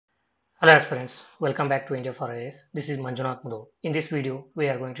Hello aspirants, welcome back to India for IAS. This is Manjunath Mudho. In this video, we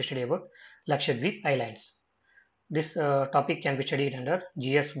are going to study about Lakshadweep Islands. This topic can be studied under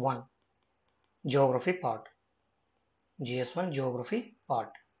GS1 Geography part. GS1 Geography part.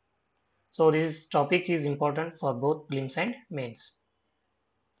 So this topic is important for both prelims and mains.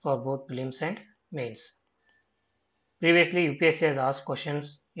 For both prelims and mains. Previously, UPSC has asked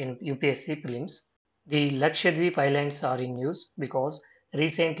questions in UPSC prelims. The Lakshadweep Islands are in news because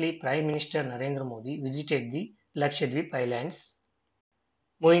recently Prime Minister Narendra Modi visited the Lakshadweep Islands.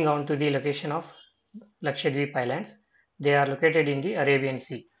 Moving on to the location of Lakshadweep Islands, they are located in the Arabian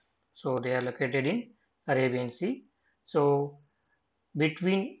Sea. So they are located in Arabian Sea. So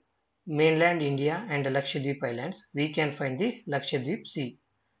between mainland India and the Lakshadweep Islands, we can find the Lakshadweep Sea.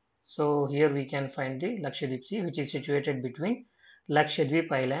 So here we can find the Lakshadweep Sea, which is situated between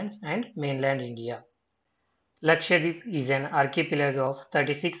Lakshadweep Islands and mainland India. Lakshadweep is an archipelago of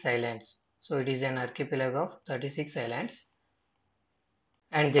 36 islands. So it is an archipelago of 36 islands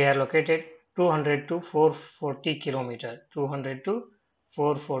and they are located 200 to 440 kilometer 200 to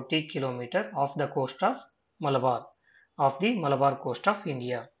 440 kilometer off the coast of the Malabar coast of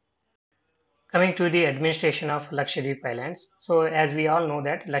India. Coming to the administration of Lakshadweep Islands, so as we all know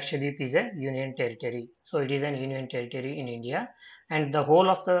that Lakshadweep is a union territory, so it is an union territory in India, and the whole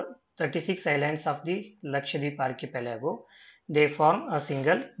of the 36 islands of the Lakshadweep archipelago, they form a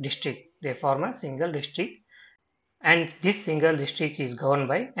single district, and this single district is governed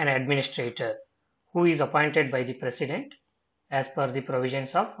by an administrator who is appointed by the president as per the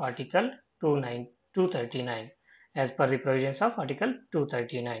provisions of Article 239. As per the provisions of Article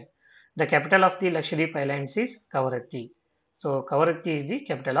 239. The capital of the Lakshadweep Islands is Kavaratti. So Kavaratti is the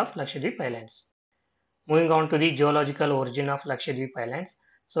capital of Lakshadweep Islands. Moving on to the geological origin of Lakshadweep Islands.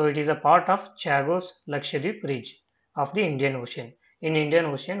 So it is a part of Chagos Lakshadweep Ridge of the Indian Ocean. In Indian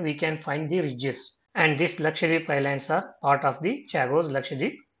Ocean, we can find the ridges, and these Lakshadweep Islands are part of the Chagos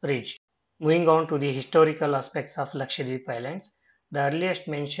Lakshadweep Ridge. Moving on to the historical aspects of Lakshadweep Islands, the earliest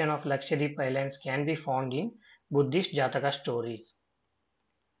mention of Lakshadweep Islands can be found in Buddhist Jataka stories.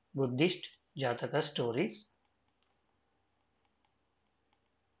 Buddhist Jataka stories.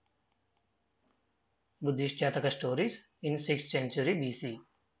 Buddhist Jataka stories in 6th century BC.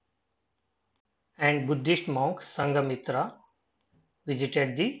 And Buddhist monk Sanghamitra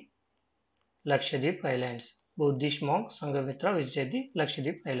visited the Lakshadweep Islands. Buddhist monk Sanghamitra visited the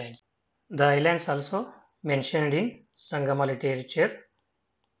Lakshadweep Islands. The islands also mentioned in Sangama literature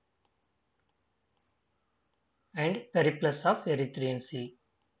and Periplus of Erythraean Sea.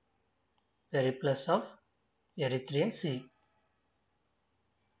 Periplus of Erythraean Sea.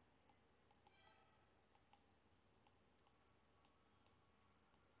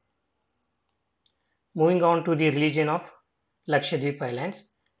 Moving on to the religion of Lakshadweep Islands,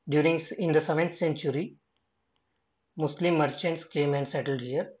 in the 7th century, Muslim merchants came and settled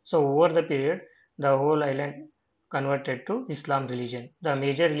here. So over the period, the whole island converted to Islam religion. The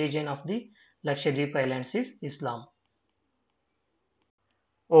major religion of the Lakshadweep Islands is Islam.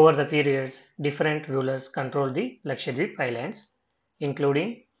 Over the periods, different rulers controlled the Lakshadweep Islands,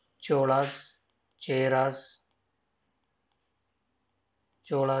 including Cholas, Cheras,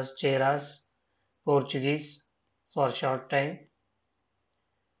 Portuguese for a short time,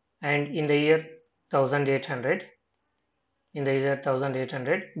 and in the year 1800,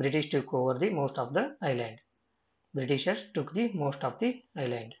 British took over the most of the island. Britishers took the most of the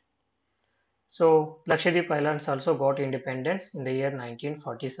island. So Lakshadweep Islands also got independence in the year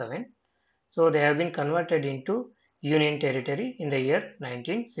 1947. So they have been converted into Union Territory in the year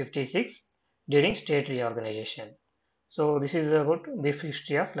 1956 during state reorganization. So this is about brief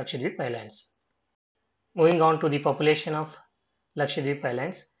history of Lakshadweep Islands. Moving on to the population of Lakshadweep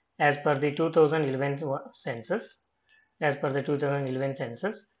Islands, as per the 2011 census,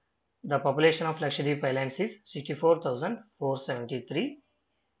 the population of Lakshadweep Islands is 64,473.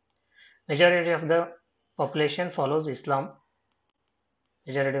 Majority of the population follows Islam.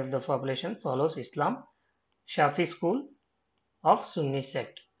 Shafi school of Sunni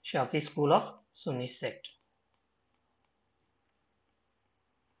sect.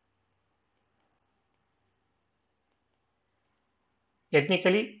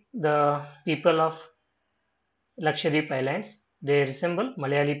 Ethnically, the people of Lakshadweep Islands, they resemble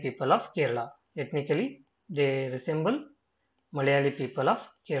Malayali people of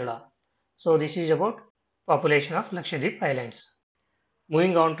Kerala. So this is about population of Lakshadweep Islands.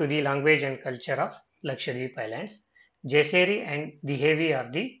 Moving on to the language and culture of Lakshadweep Islands, Jeseri and Dihevi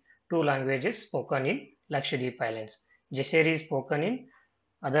are the two languages spoken in Lakshadweep Islands. Jeseri is spoken in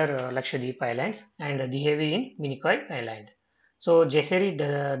other Lakshadweep Islands and Dihevi in Minicoy Island. So Jesseri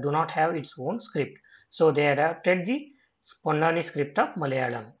do not have its own script. So they adapted the Ponnani script of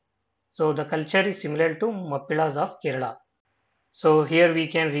Malayalam. So the culture is similar to Mappilas of Kerala. So here we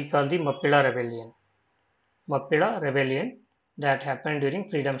can recall the Mappila rebellion. Mappila rebellion that happened during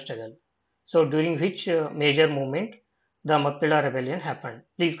freedom struggle. So during which major movement the Mappila rebellion happened?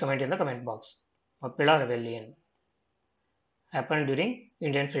 Please comment in the comment box. Mappila rebellion happened during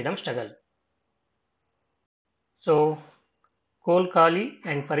Indian freedom struggle. So Kolkali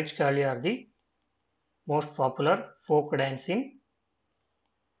and Parichkali are the most popular folk dance in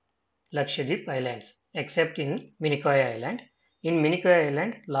Lakshadweep Islands, except in Minicoy Island. In Minicoy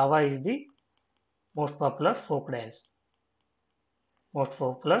Island, lava is the most popular folk dance. Most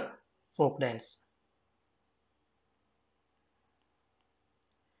popular folk dance.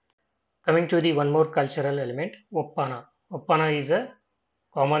 Coming to the one more cultural element, Oppana. Oppana is a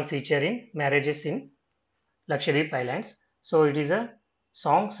common feature in marriages in Lakshadweep Islands. So it is a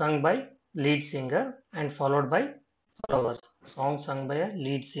song sung by lead singer and followed by followers. Song sung by a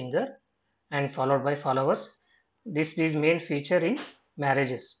lead singer and followed by followers. This is main feature in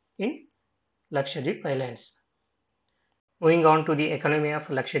marriages in Lakshadweep Islands. Moving on to the economy of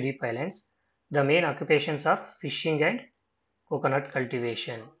Lakshadweep Islands, the main occupations are fishing and coconut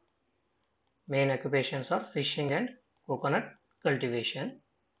cultivation. Main occupations are fishing and coconut cultivation.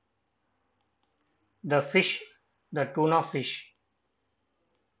 The fish, the tuna fish,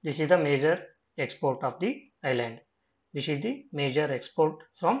 this is the major export of the island. This is the major export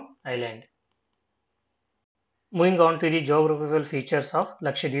from island. Moving on to the geographical features of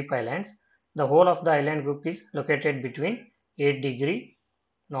Lakshadweep Islands, the whole of the island group is located between 8°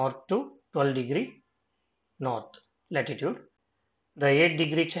 north to 12° north latitude. The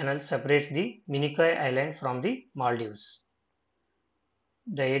 8° channel separates the Minicoy Island from the Maldives.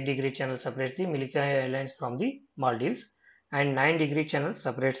 The 8° channel separates the Minicoy Islands from the Maldives, and 9° channel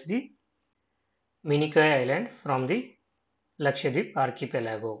separates the Minicoy Island from the Lakshadweep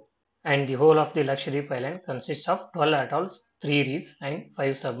archipelago. And the whole of the Lakshadweep Island consists of 12 atolls, 3 reefs and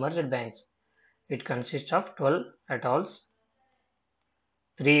 5 submerged banks. It consists of 12 atolls,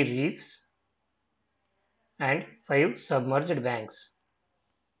 3 reefs and 5 submerged banks.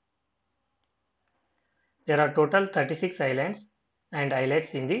 There are total 36 islands and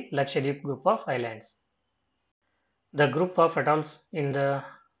islets in the Lakshadweep group of islands. The group of atolls in the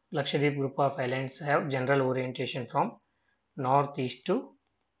Lakshadweep group of islands have general orientation from northeast to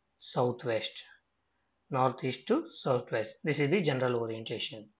southwest. Northeast to southwest. This is the general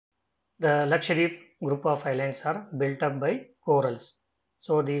orientation. The Lakshadweep group of islands are built up by corals.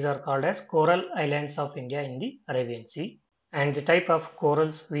 So these are called as coral islands of India in the Arabian Sea. And the type of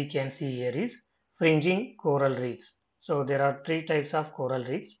corals we can see here is fringing coral reefs. So there are 3 types of coral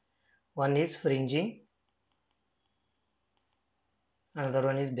reefs. One is fringing, another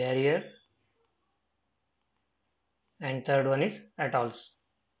one is barrier, and third one is atolls.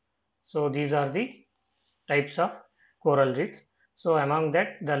 So these are the types of coral reefs. So among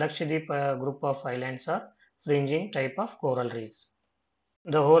that, the Lakshadweep group of islands are fringing type of coral reefs.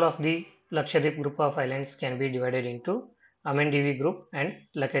 The whole of the Lakshadweep group of islands can be divided into Amendivi group and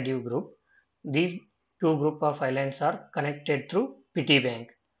Lakadiv group. These 2 group of islands are connected through Pity Bank.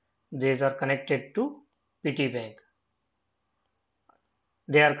 These are connected to Pity Bank.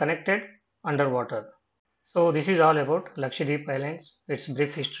 They are connected underwater. So this is all about Lakshadweep Islands, its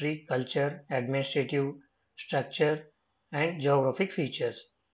brief history, culture, administrative structure and geographic features.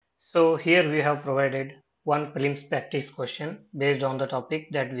 So here we have provided one prelims practice question based on the topic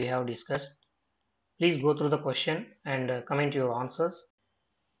that we have discussed. Please go through the question and comment your answers.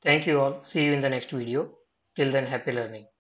 Thank you all. See you in the next video. Till then, happy learning.